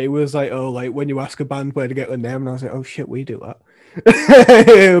 And it was like, oh, like when you ask a band where to get their name, and I was like, oh shit, we do that.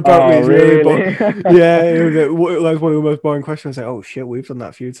 Apparently, it's really boring. Yeah, it was like one of the most boring questions. I was like, oh shit, we've done that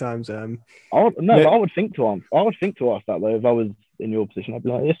a few times. I would think to ask that though. If I was in your position, I'd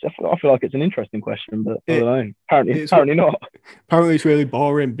be like, I feel like it's an interesting question, but I don't know. Apparently not. Apparently, it's really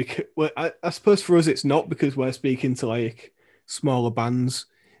boring because, well, I suppose for us it's not, because we're speaking to like smaller bands,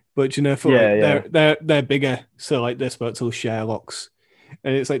 but they're bigger, so like they spoke to the Sherlocks.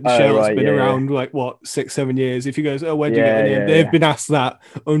 And it's like the Sherlock's been around like what 6-7 years. If you go, oh, where do you get a name? They've been asked that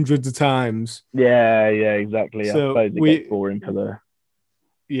hundreds of times. Yeah, exactly. So I suppose it gets boring for the.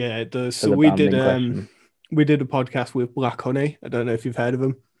 Yeah, it does. So we did a podcast with Black Honey. I don't know if you've heard of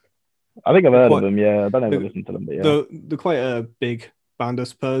them. I think I've heard of them. Yeah, I don't know if I've listened to them, but they're quite a big band, I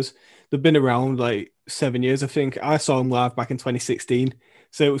suppose. They've been around like 7 years, I think. I saw them live back in 2016,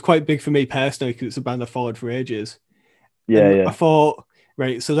 so it was quite big for me personally because it's a band I followed for ages. I thought,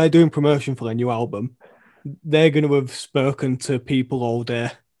 right, so they're doing promotion for their new album. They're going to have spoken to people all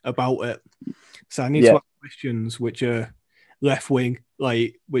day about it. So I need to ask questions which are left wing,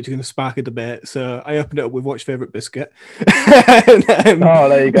 like, which are going to spark a debate. So I opened it up with What's Your Favourite Biscuit?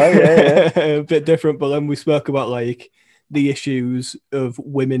 There you go. Yeah. A bit different, but then we spoke about like the issues of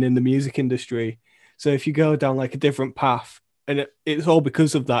women in the music industry. So if you go down like a different path, and it's all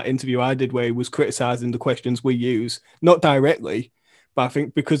because of that interview I did where he was criticising the questions we use, not directly, but I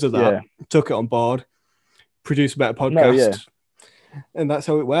think because of that, took it on board. produce a better podcast. No, yeah. And that's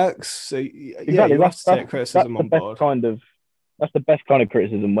how it works. So Exactly. yeah, you have to take criticism on board. That's the best kind of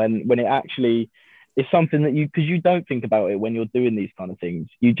criticism when it actually is something that because you don't think about it when you're doing these kind of things.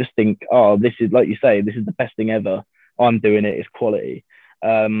 You just think, oh, this is, like you say, this is the best thing ever. I'm doing it. It's quality.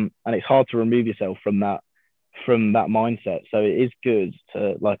 And it's hard to remove yourself from that mindset. So it is good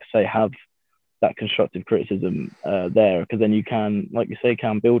to, like I say, have that constructive criticism there, because then you can, like you say,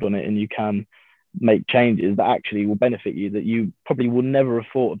 can build on it, and you can make changes that actually will benefit you, that you probably would never have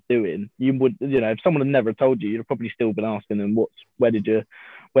thought of doing. You would, if someone had never told you, you'd have probably still been asking them, where did your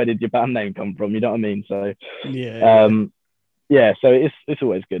band name come from? You know what I mean? So so it's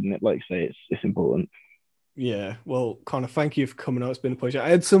always good, and like you say, it's important. Yeah, well, Connor, thank you for coming out. It's been a pleasure. I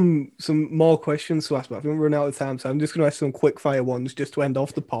had some more questions to ask, but I think we're running out of time, so I'm just going to ask some quick fire ones just to end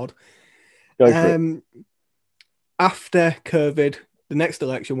off the pod. Go for it. After COVID, the next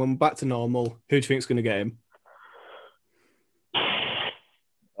election, when we're back to normal, who do you think is going to get him?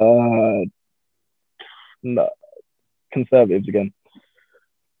 No, Conservatives again.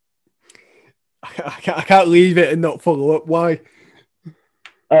 I can't leave it and not follow up. Why?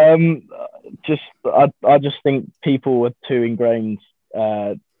 I just think people are too ingrained.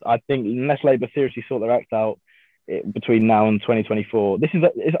 I think unless Labour seriously sort their act out between now and 2024, I think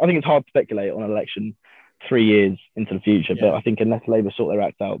it's hard to speculate on an election 3 years into the future. But I think unless Labour sort their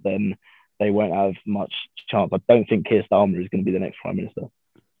act out, then they won't have much chance. I don't think Keir Starmer is going to be the next Prime Minister.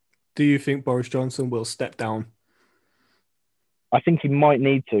 Do you think Boris Johnson will step down? I think he might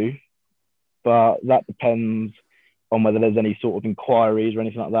need to, but that depends on whether there's any sort of inquiries or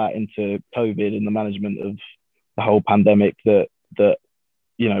anything like that into COVID and the management of the whole pandemic that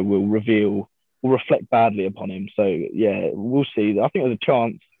will reflect badly upon him. So yeah, we'll see. I think there's a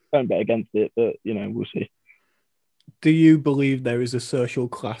chance. Don't bet against it, but we'll see. Do you believe there is a social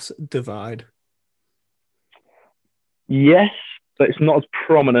class divide? Yes, but it's not as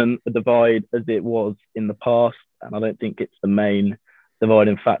prominent a divide as it was in the past, and I don't think it's the main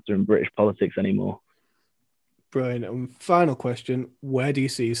dividing factor in British politics anymore. Brilliant. And final question, where do you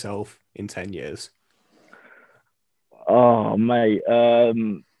see yourself in 10 years? Oh, mate,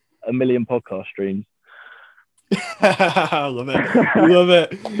 1 million podcast streams. I love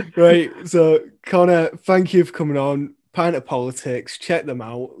it. Right, so Connor, thank you for coming on. Pint of Politics, check them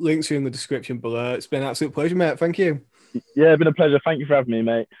out. Links are in the description below. It's been an absolute pleasure, mate. Thank you. Yeah, it's been a pleasure. Thank you for having me,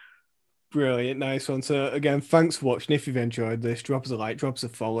 mate. Brilliant, nice one. So again, thanks for watching. If you've enjoyed this, drop us a like, drop us a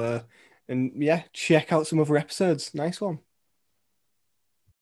follow, and yeah, check out some other episodes. Nice one.